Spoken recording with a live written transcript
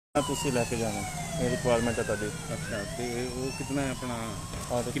आप उसी लेके जाना रिक्वायरमेंट है तभी। अच्छा तो वो कितना है अपना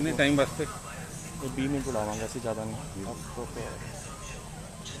हाँ कितने टाइम वास्ते? ये 20 मिनट उड़ावांगे, ऐसे ज़्यादा नहीं आपको तो।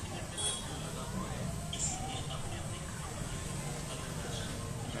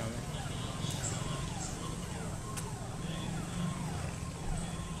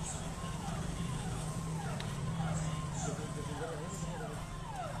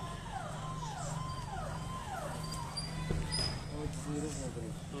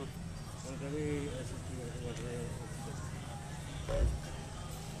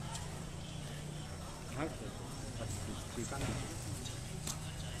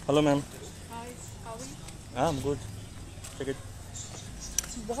 Hello ma'am. Hi, how are you? हाँ गुड। Check it.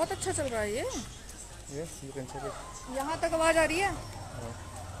 बहुत अच्छा चल रहा है ये। Yes you can check it. यहाँ तक आवाज आ रही है।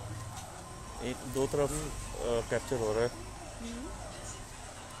 एक दो तरफ कैप्चर हो रहा है।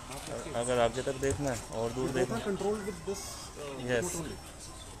 अगर आगे तक देखना है और दूर देखना है, control with this yes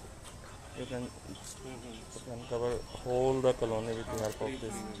you can cover whole the colony with the help of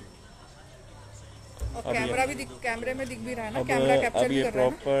this. और कैमरा भी कैमरे में दिख भी रहा है ना, अब कैमरा कैप्चर अब भी ये कर रहा है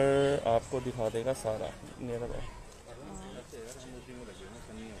ना। प्रॉपर आपको दिखा देगा सारा नियर अबाउट।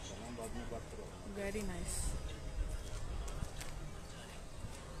 Very nice.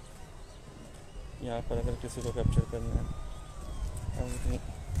 यहाँ पर अगर किसी को कैप्चर करना है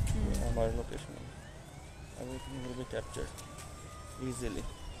हमारे लोकेशन में everything will be captured easily.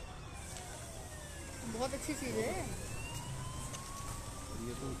 बहुत अच्छी चीज है।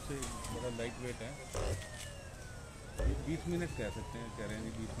 ये तो उससे बड़ा लाइट वेट है। 20 मिनट कह सकते हैं, कह रहे हैं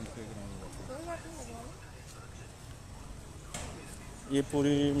 20 मिनट के ग्राउंड। ये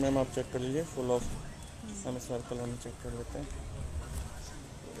पूरी मैम आप चेक कर लीजिए फुल ऑफ। हम इस बार कॉलोनी चेक कर लेते हैं।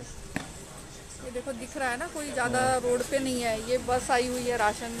 ये देखो दिख रहा है ना, कोई ज्यादा रोड पे नहीं है। ये बस आई हुई है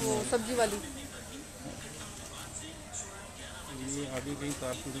राशन वो सब्जी वाली। ये आगे कहीं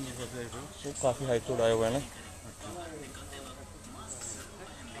कार शूटिंग हो सकता है वो काफ़ी हाइट उड़ाया हुआ है ना।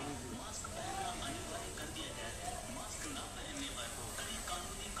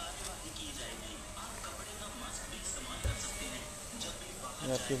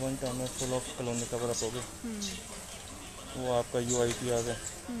 ये आपके 1 टाइम में full of colony cover up हो गए। वो आपका UIT आ गया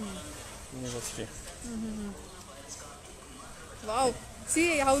university. Wow, see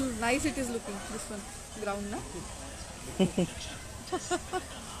how nice it is looking this one ground ना।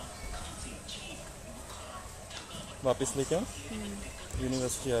 वापस लेके आओ,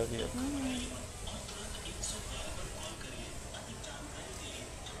 यूनिवर्सिटी आ गई है।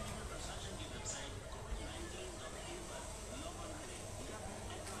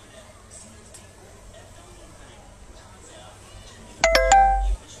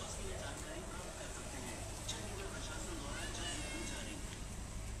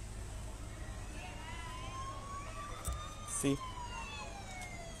 सी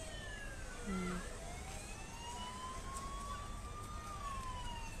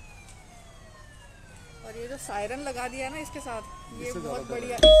और ये जो सायरन लगा दिया है ना इसके साथ, ये बहुत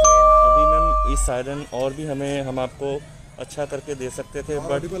बढ़िया। अभी मैम इस सायरन और भी हम आपको अच्छा करके दे सकते थे,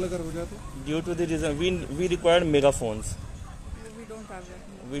 but due to the reason we required मेगाफोन्स।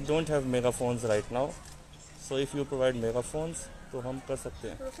 We don't have मेगाफोन्स right now, so if you provide मेगाफोन्स तो हम कर सकते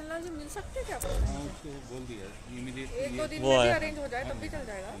हैं। रोशनलाल जी मिल सकते हैं क्या? बोल दिया एक दो दिन में भी अरेंज हो जाए तब भी चल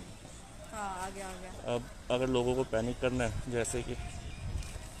जाएगा। हाँ आ गया। अब अगर लोगों को पैनिक करना है, जैसे कि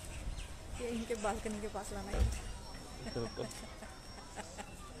इनके बालकनी के पास लाना है। बिल्कुल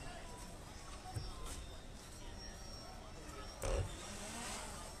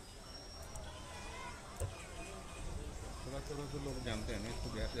थोड़ा तो लोग जानते हैं ना इसको,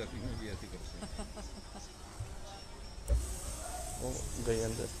 गैस जाती में भी ऐसी करते हैं। वो गई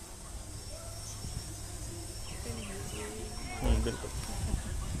अंदर। बिल्कुल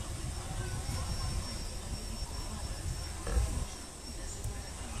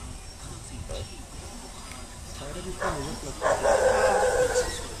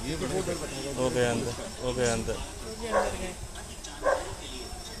हो गए अंदर, हो गए अंदर।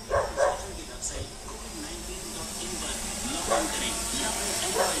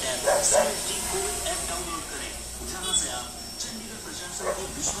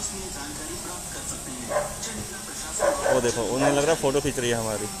 वो देखो उन्हें लग रहा है फोटो खींच रही है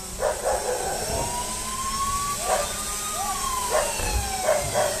हमारी।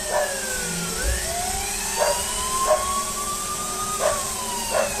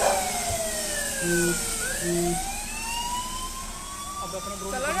 अब अपना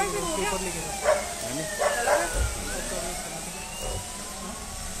चला गया फिर हो गया।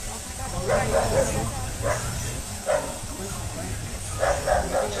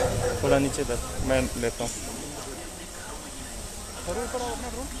 थोड़ा नीचे तक मैं लेता हूँ।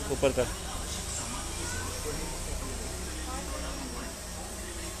 ऊपर कर।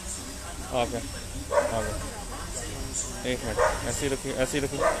 आगे आगे, एक मिनट, ऐसे ही रखिए, ऐसे ही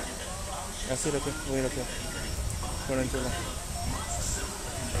रखिए, ऐसे ही रखिए, वही रखिए, थोड़ा चलो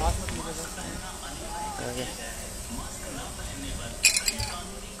आगे।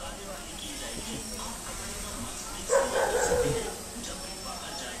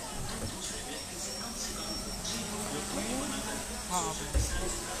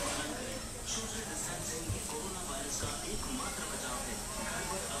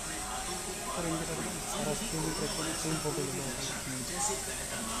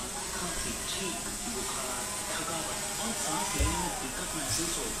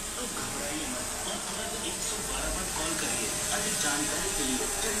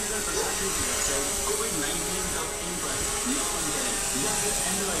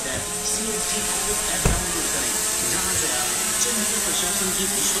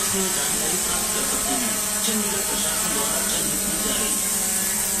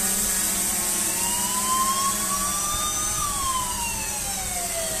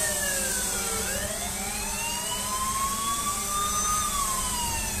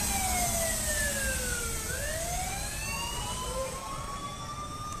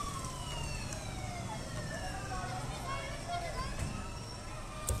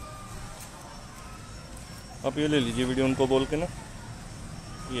 आप ये ले लीजिए वीडियो उनको बोल के ना,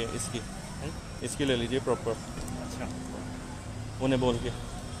 ये इसकी ले लीजिए प्रॉपर। अच्छा, उन्हें बोल के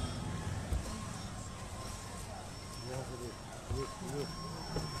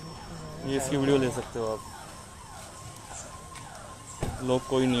ये इसकी वीडियो ले सकते हो आप। लोग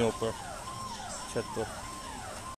कोई नहीं ऊपर छत पर।